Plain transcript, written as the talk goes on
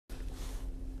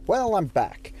Well, I'm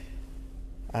back.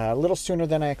 A little sooner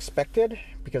than I expected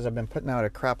because I've been putting out a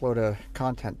crap load of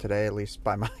content today, at least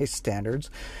by my standards.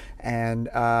 And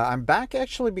I'm back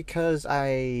actually because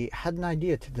I had an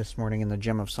idea this morning in the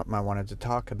gym of something I wanted to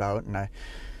talk about, and I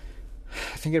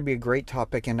think it'd be a great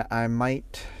topic, and I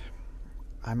might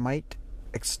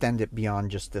extend it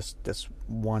beyond just this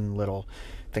one little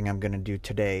thing I'm going to do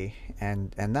today.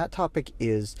 And that topic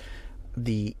is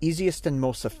the easiest and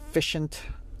most efficient,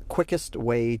 quickest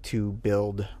way to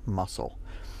build muscle.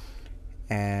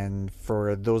 And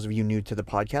for those of you new to the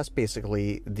podcast,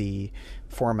 basically the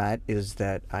format is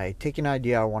that I take an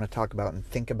idea I want to talk about and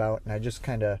think about, and I just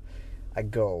I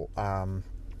go.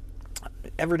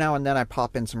 Every now and then I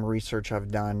pop in some research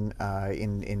I've done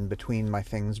in between my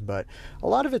things, but a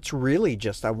lot of it's really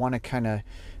just I want to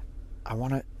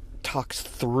talk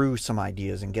through some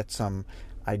ideas and get some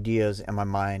ideas in my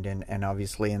mind, and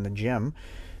obviously in the gym,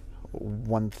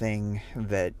 one thing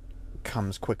that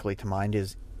comes quickly to mind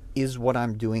is what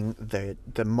I'm doing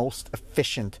the most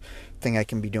efficient thing I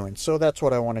can be doing. So that's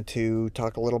what I wanted to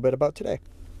talk a little bit about today.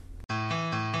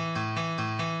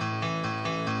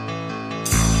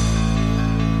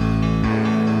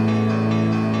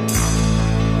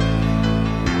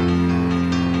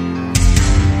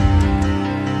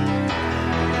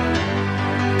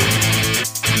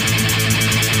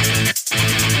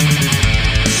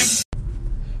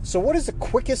 So what is the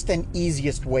quickest and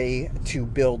easiest way to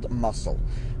build muscle?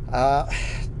 To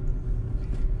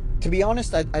be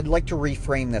honest, I'd like to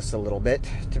reframe this a little bit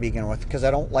to begin with, because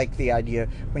I don't like the idea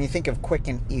when you think of quick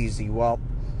and easy. Well,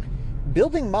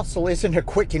 building muscle isn't a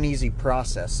quick and easy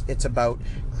process. It's about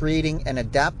creating an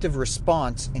adaptive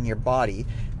response in your body,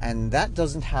 and that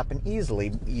doesn't happen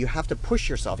easily. You have to push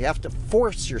yourself. You have to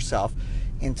force yourself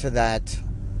into that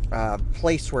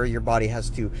place where your body has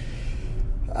to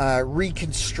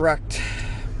reconstruct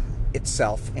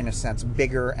itself, in a sense,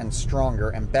 bigger and stronger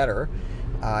and better,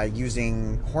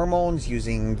 using hormones,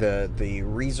 using the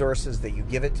resources that you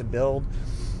give it to build,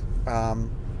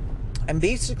 and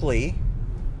basically,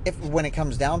 when it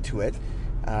comes down to it,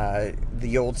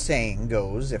 the old saying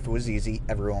goes, if it was easy,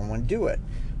 everyone would do it.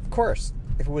 Of course,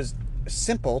 if it was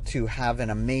simple to have an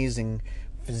amazing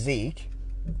physique,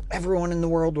 everyone in the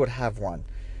world would have one.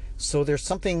 So there's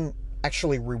something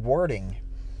actually rewarding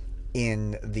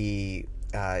in the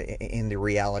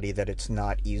reality that it's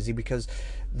not easy, because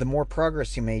the more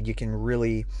progress you made, you can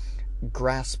really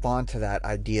grasp onto that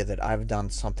idea that I've done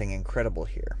something incredible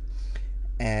here.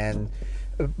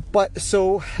 But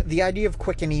so the idea of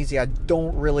quick and easy I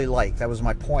don't really like. That was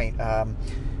my point.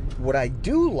 What I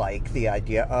do like the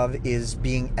idea of is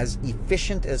being as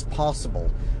efficient as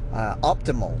possible.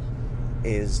 Optimal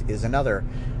is another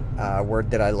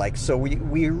word that I like. So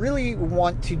we really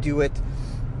want to do it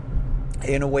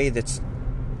in a way that's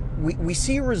we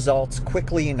see results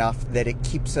quickly enough that it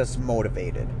keeps us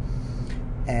motivated,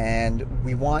 and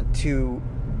we want to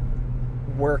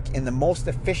work in the most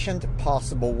efficient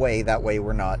possible way. That way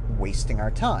we're not wasting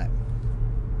our time.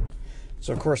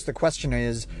 So of course the question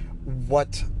is,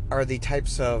 what are the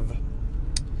types of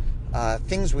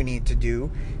things we need to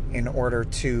do in order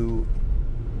to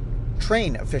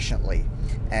train efficiently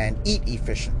and eat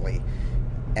efficiently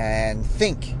and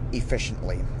think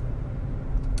efficiently?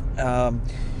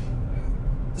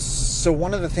 So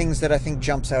one of the things that I think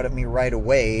jumps out at me right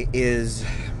away is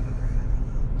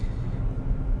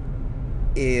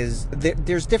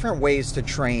there's different ways to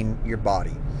train your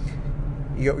body,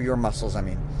 your muscles. I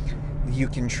mean, you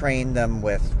can train them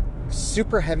with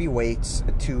super heavy weights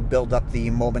to build up the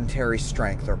momentary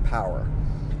strength or power.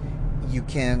 You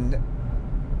can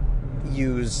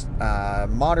use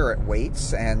moderate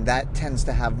weights, and that tends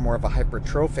to have more of a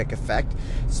hypertrophic effect,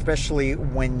 especially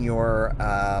when you're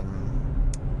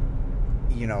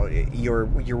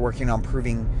working on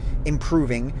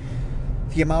improving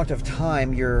the amount of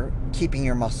time you're keeping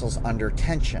your muscles under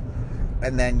tension.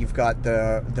 And then you've got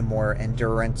the more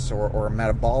endurance or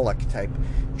metabolic type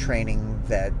training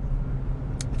that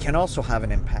can also have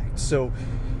an impact. So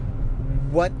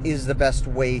what is the best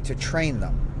way to train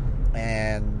them?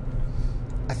 And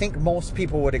I think most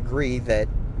people would agree that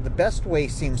the best way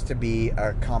seems to be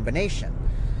a combination,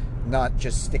 not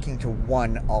just sticking to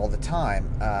one all the time.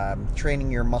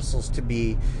 Training your muscles to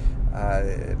be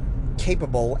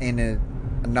capable in a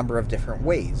number of different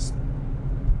ways,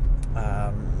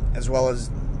 as well as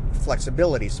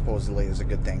flexibility supposedly is a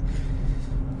good thing.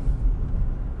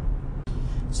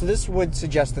 So this would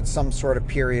suggest that some sort of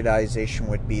periodization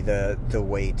would be the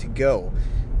way to go.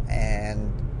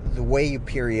 And the way you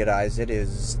periodize it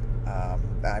is,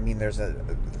 there's a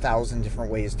thousand different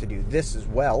ways to do this as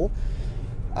well.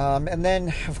 And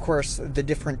then, of course, the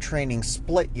different training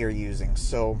split you're using.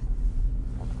 So,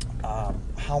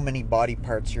 how many body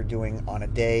parts you're doing on a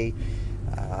day,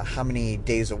 how many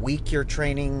days a week you're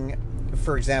training.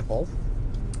 For example,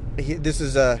 this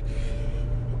is I'm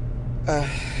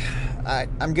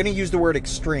going to use the word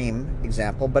extreme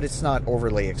example, but it's not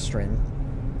overly extreme.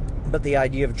 But the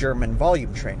idea of German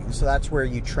volume training. So that's where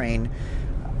you train.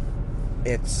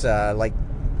 It's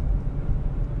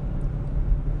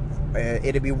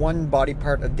it'd be one body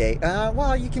part a day.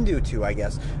 Well, you can do two, I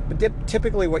guess. But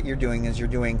typically what you're doing is you're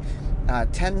doing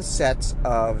 10 sets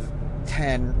of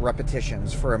 10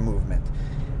 repetitions for a movement.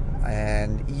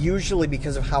 And usually,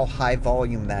 because of how high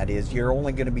volume that is, you're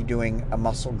only going to be doing a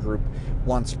muscle group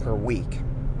once per week.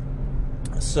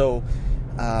 So,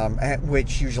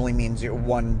 which usually means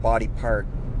one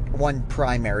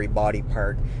primary body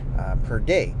part per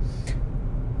day.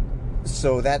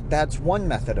 So that's one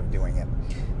method of doing it.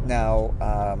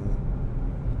 Now,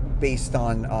 based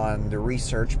on the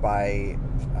research by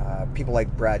people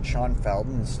like Brad Schoenfeld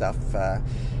and stuff,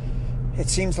 it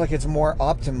seems like it's more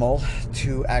optimal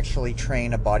to actually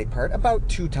train a body part about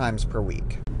 2 times per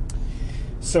week.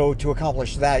 So to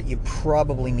accomplish that, you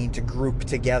probably need to group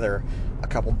together a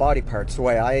couple body parts. The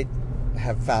way I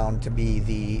have found to be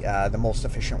the most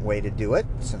efficient way to do it,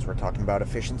 since we're talking about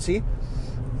efficiency,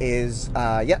 is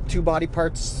 2 body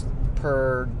parts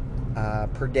per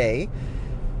day,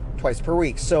 twice per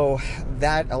week. So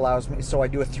that allows me, so I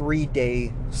do a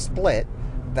 3-day split.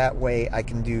 That way I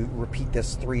can repeat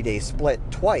this 3-day split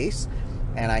twice,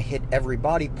 and I hit every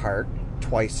body part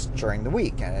twice during the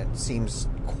week, and it seems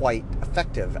quite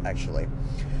effective, actually.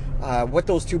 What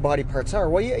those 2 body parts are,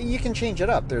 well, you can change it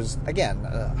up. There's, again,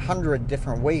 100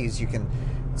 different ways you can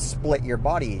split your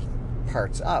body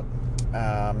parts up.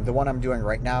 The one I'm doing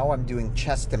right now, I'm doing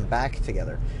chest and back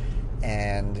together,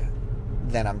 and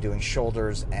then I'm doing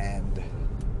shoulders and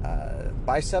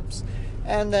biceps,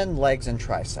 and then legs and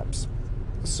triceps.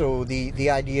 So the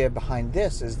idea behind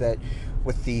this is that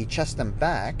with the chest and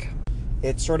back,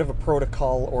 it's sort of a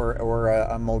protocol or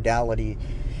a modality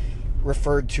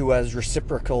referred to as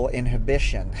reciprocal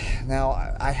inhibition.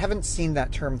 Now, I haven't seen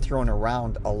that term thrown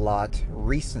around a lot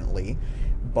recently,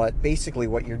 but basically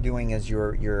what you're doing is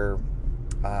you're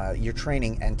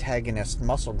training antagonist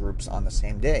muscle groups on the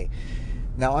same day.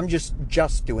 Now, I'm just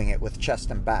doing it with chest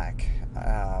and back,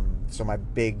 so my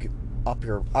big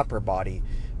upper body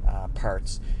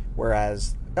parts,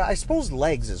 whereas I suppose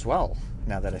legs as well,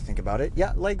 now that I think about it.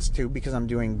 Yeah, legs too, because I'm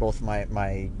doing both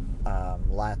my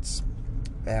lats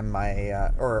and my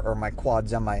or my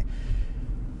quads and my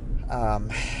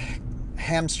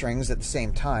hamstrings at the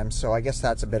same time, so I guess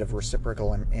that's a bit of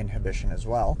reciprocal inhibition as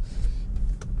well.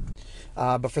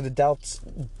 But for the delts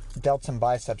and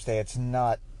biceps day, it's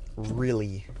not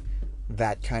really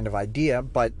that kind of idea,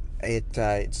 but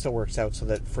it still works out so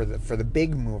that for the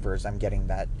big movers, I'm getting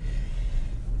that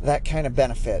kind of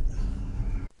benefit.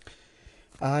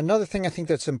 Another thing I think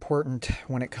that's important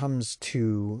when it comes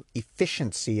to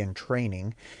efficiency in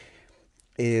training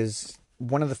is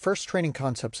one of the first training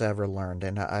concepts I ever learned,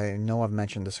 and I know I've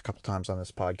mentioned this a couple times on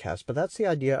this podcast, but that's the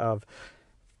idea of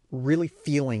really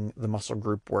feeling the muscle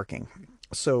group working.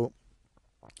 So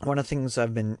one of the things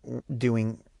I've been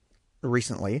doing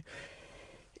recently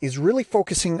is really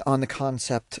focusing on the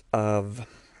concept of,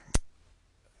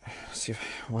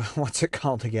 what's it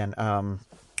called again?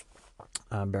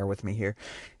 Bear with me here.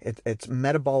 It's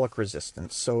metabolic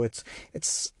resistance. So it's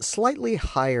slightly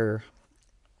higher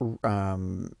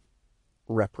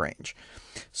rep range.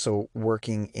 So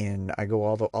working in, I go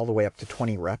all the way up to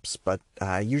 20 reps, but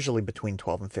usually between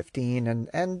 12 and 15,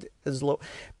 and as low.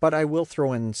 But I will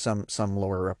throw in some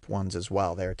lower rep ones as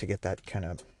well there to get that kind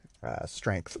of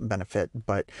strength benefit.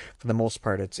 But for the most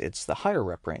part, it's the higher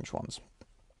rep range ones.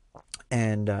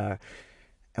 And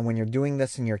when you're doing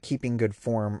this and you're keeping good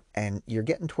form and you're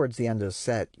getting towards the end of the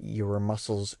set, your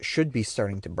muscles should be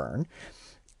starting to burn.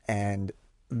 And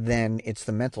then it's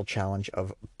the mental challenge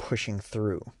of pushing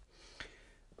through.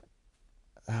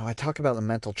 Now, I talk about the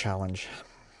mental challenge.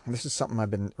 This is something I've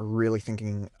been really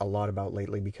thinking a lot about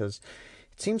lately, because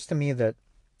it seems to me that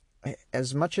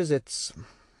as much as it's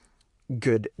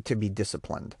good to be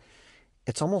disciplined,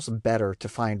 it's almost better to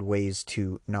find ways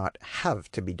to not have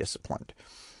to be disciplined.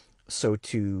 So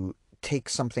to take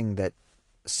something that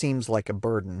seems like a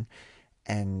burden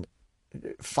and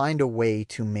find a way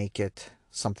to make it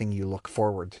something you look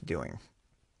forward to doing.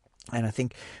 And I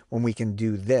think when we can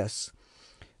do this,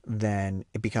 then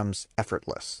it becomes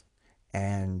effortless,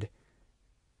 and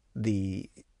the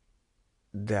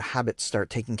habits start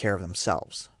taking care of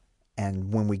themselves.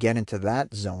 And when we get into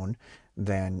that zone,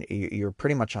 then you're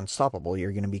pretty much unstoppable.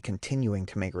 You're going to be continuing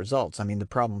to make results. I mean, the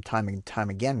problem time and time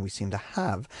again we seem to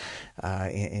have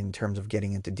in terms of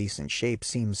getting into decent shape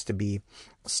seems to be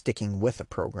sticking with a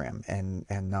program and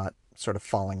not sort of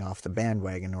falling off the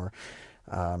bandwagon or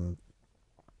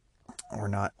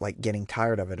not like getting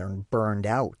tired of it or burned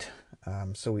out.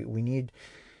 So we need,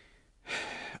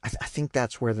 I think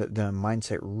that's where the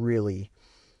mindset really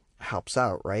helps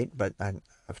out, right? But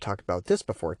I've talked about this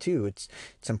before too. It's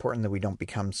important that we don't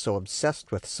become so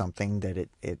obsessed with something that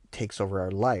it takes over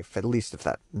our life. At least if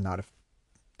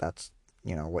that's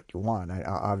what you want.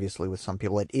 Obviously, with some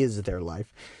people, it is their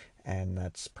life, and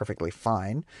that's perfectly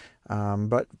fine.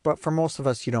 But for most of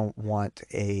us, you don't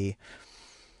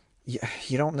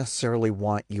necessarily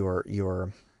want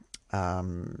your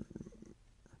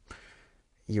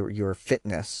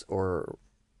fitness or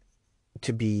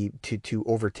to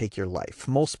overtake your life.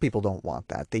 Most people don't want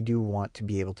that. They do want to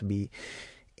be able to be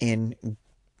in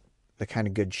the kind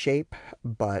of good shape,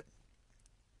 but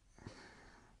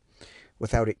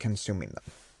without it consuming them.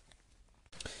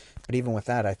 But even with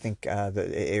that, I think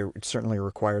it certainly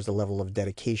requires a level of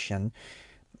dedication,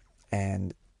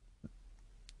 and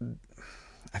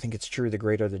I think it's true, the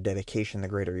greater the dedication, the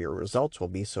greater your results will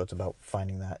be. So it's about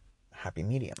finding that happy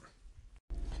medium.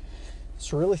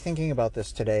 So really thinking about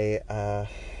this today, I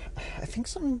think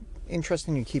something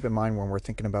interesting to keep in mind when we're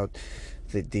thinking about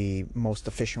the most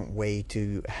efficient way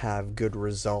to have good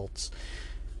results.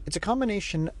 It's a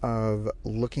combination of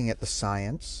looking at the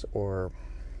science, or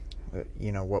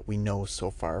what we know so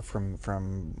far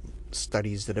from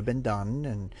studies that have been done,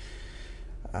 and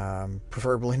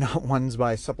preferably not ones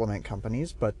by supplement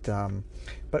companies, but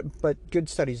good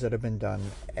studies that have been done,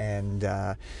 and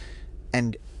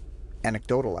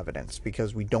anecdotal evidence,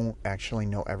 because we don't actually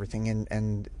know everything,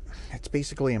 and it's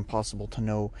basically impossible to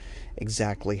know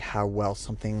exactly how well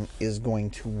something is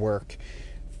going to work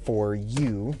for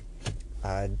you,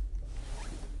 and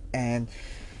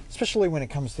especially when it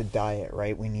comes to diet,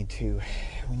 right? We need to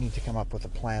come up with a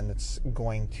plan that's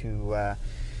going to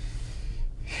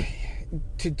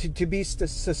be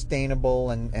sustainable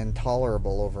and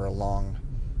tolerable over the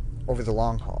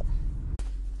long haul.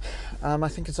 I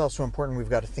think it's also important we've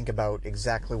got to think about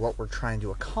exactly what we're trying to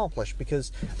accomplish,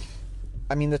 because,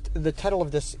 I mean, the title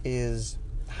of this is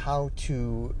How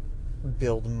to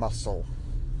Build Muscle,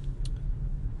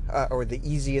 or the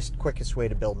easiest, quickest way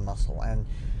to build muscle. And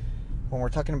when we're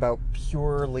talking about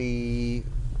purely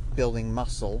building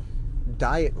muscle,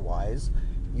 diet-wise,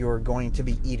 you're going to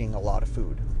be eating a lot of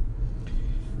food.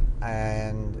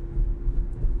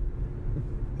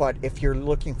 But if you're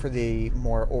looking for the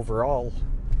more overall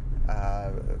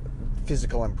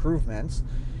physical improvements,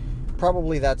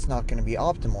 probably that's not going to be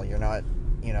optimal. You're not,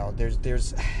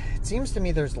 there's it seems to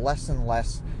me there's less and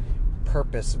less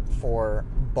purpose for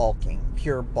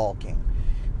pure bulking,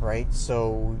 right?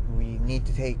 So we need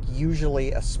to take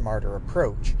usually a smarter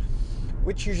approach,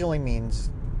 which usually means,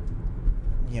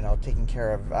 taking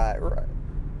care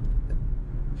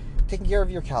of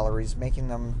your calories, making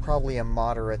them probably a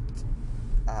moderate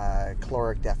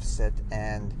caloric deficit,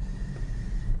 and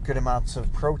good amounts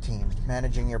of protein,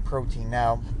 managing your protein.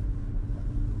 Now,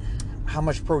 how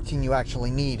much protein you actually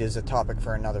need is a topic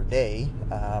for another day.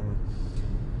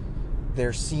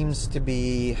 There seems to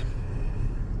be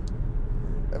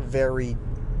very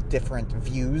different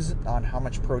views on how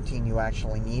much protein you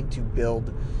actually need to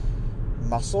build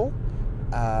muscle,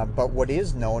 but what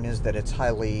is known is that it's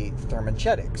highly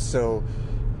thermogenic, so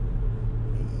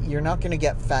you're not going to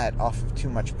get fat off of too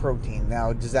much protein.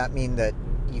 Now, does that mean that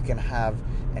you can have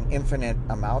an infinite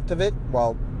amount of it?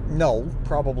 Well, no,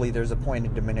 probably there's a point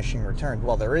of diminishing returns.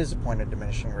 Well, there is a point of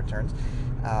diminishing returns,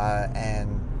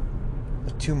 and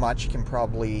too much can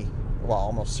probably,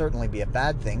 almost certainly be a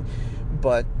bad thing.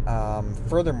 But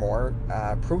furthermore,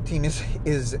 protein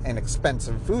is an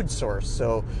expensive food source,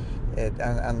 so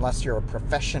unless you're a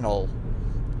professional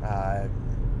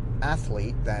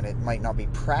athlete, then it might not be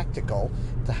practical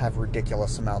to have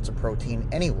ridiculous amounts of protein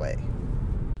anyway.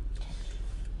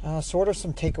 So what are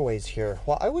some takeaways here?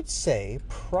 Well, I would say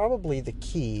probably the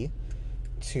key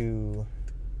to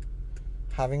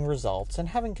having results and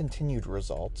having continued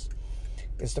results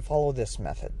is to follow this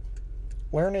method.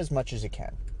 Learn as much as you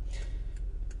can.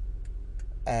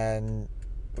 And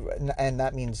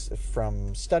that means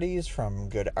from studies, from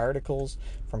good articles,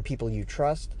 from people you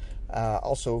trust,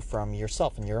 also from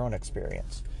yourself and your own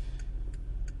experience.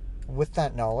 With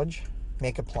that knowledge,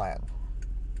 make a plan.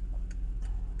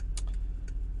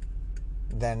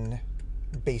 Then,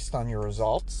 based on your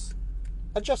results,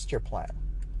 adjust your plan.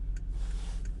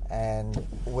 And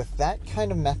with that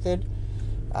kind of method,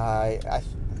 I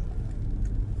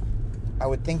I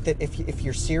would think that if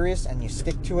you're serious and you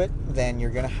stick to it, then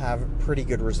you're going to have pretty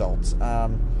good results.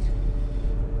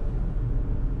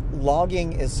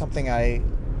 Logging is something I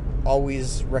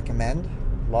always recommend.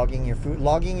 Logging your food,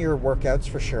 logging your workouts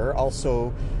for sure.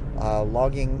 Also,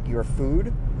 logging your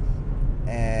food,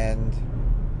 and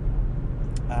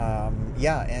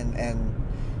and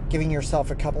giving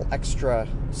yourself a couple extra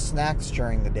snacks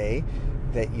during the day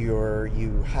that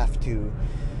you have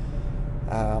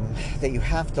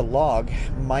to log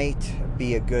might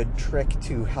be a good trick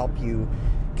to help you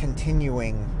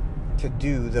continuing to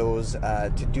do those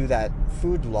to do that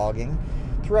food logging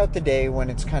throughout the day when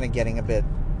it's kind of getting a bit,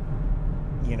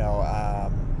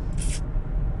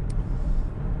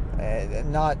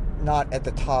 not at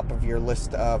the top of your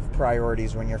list of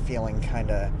priorities, when you're feeling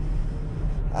kind of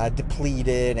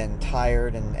depleted and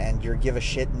tired, and your give a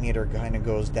shit meter kind of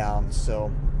goes down.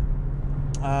 So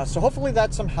hopefully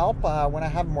that's some help. When I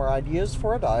have more ideas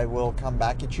for it, I will come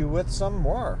back at you with some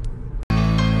more.